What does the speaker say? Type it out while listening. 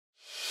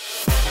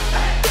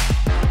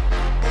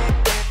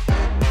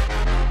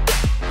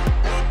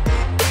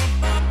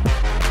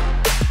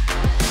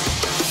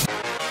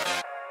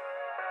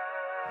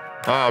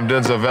Hi, I'm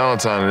Denzel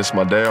Valentine, and it's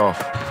my day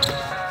off.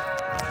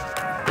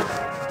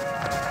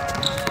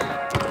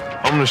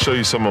 I'm gonna show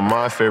you some of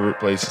my favorite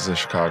places in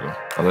Chicago.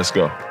 Now, let's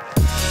go.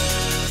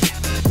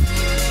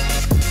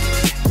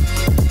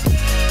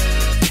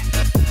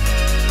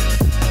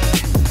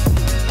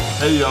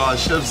 Hey y'all,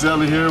 Chef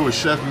Zelly here with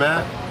Chef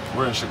Matt.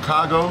 We're in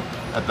Chicago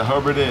at the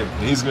Hubbard Inn,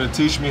 and he's gonna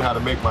teach me how to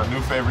make my new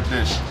favorite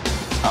dish,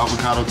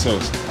 avocado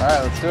toast. All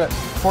right, let's do it.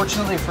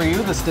 Fortunately for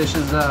you, this dish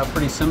is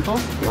pretty simple.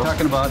 We're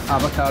talking about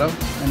avocado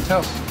and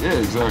toast. Yeah,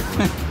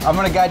 exactly. I'm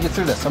gonna guide you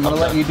through this. I'm gonna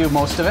let you do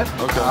most of it.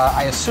 Okay.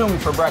 I assume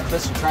for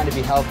breakfast you're trying to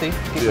be healthy,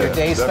 get your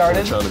day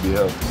started. Trying to be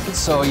healthy.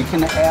 So you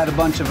can add a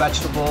bunch of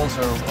vegetables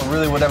or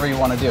really whatever you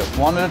want to do.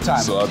 One at a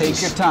time. So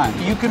Take your time.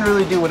 You can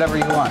really do whatever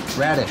you want.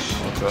 Radish.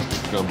 Okay.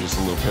 I'm just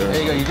a little parent.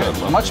 There you go. You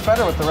did much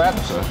better with the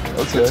radish.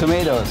 Okay. So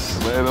tomatoes.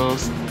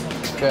 Tomatoes.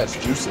 Good. It's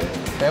juicy.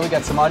 Okay, we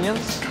got some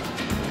onions.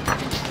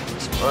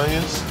 Some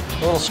onions.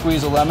 A little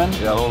squeeze of lemon.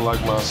 Yeah, I don't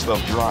like my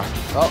stuff dry.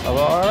 Oh,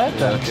 all right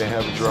then. I can't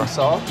have it dry.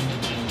 Some salt.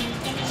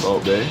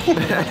 Salt, babe.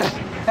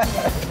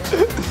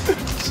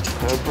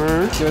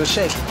 Pepper. Give it a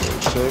shake.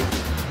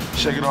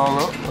 Shake it all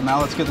up. Well, now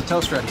let's get the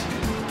toast ready.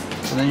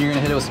 So then you're gonna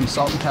hit it with some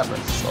salt and pepper.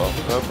 Salt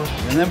and pepper.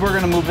 And then we're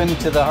gonna move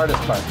into the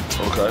hardest part.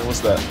 Okay,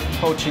 what's that?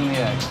 Poaching the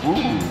egg.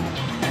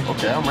 Ooh.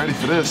 Okay, I'm ready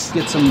for this.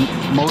 Get some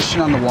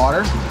motion on the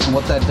water, and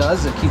what that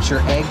does, it keeps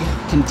your egg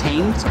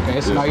contained.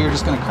 Okay, so now you're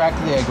just gonna crack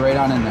the egg right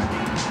on in there.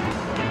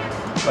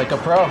 Like a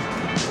pro.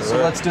 So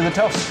let's do the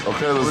toast.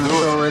 Okay, let's do it.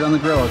 Throw it right on the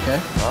grill, okay?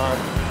 All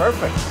right.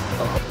 Perfect.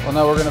 Well,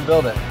 now we're gonna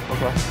build it.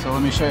 Okay. So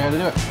let me show you how to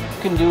do it.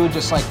 You can do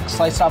just like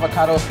sliced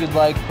avocado if you'd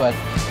like, but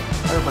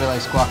everybody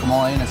likes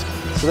guacamole, and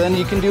so then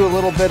you can do a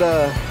little bit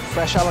of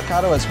fresh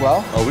avocado as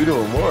well. Oh, we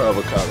doing more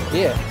avocado?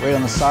 Yeah, right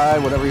on the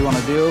side, whatever you want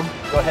to do.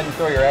 Go ahead and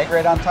throw your egg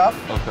right on top.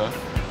 Okay.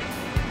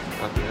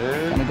 Got the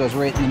egg. And it goes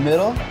right in the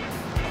middle.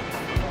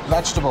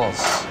 Vegetables,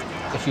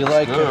 if you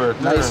like Good,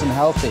 it, nice and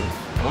healthy.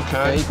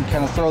 Okay. You can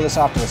kind of throw this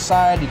off to the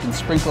side. You can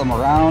sprinkle them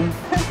around.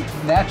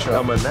 Natural.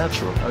 I'm a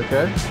natural.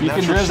 Okay. You Natural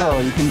can drizzle.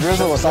 chef. You can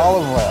drizzle with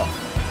olive oil.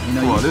 You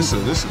know. Oh, this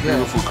is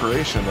beautiful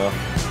creation, though.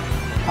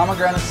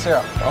 Pomegranate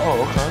syrup.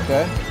 Oh, okay.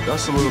 Okay.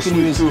 That's a little You can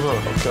sweet use- too, huh?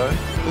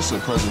 Okay. This is a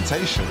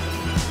presentation.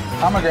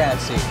 Pomegranate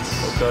seeds.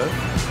 Okay.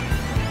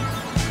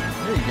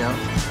 There you go.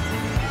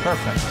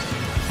 Perfect.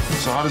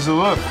 So how does it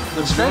look?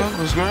 Looks great. Good?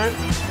 Looks great?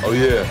 Oh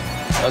yeah.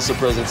 That's a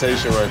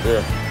presentation right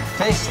there.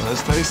 Taste it.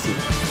 Let's taste it.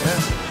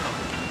 Yeah.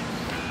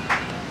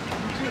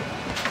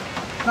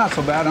 Not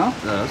so bad, huh?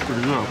 Yeah, that's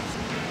pretty good.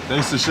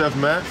 Thanks to Chef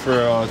Matt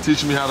for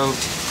teaching me how to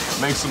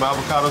make some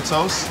avocado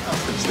toast.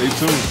 Stay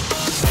tuned.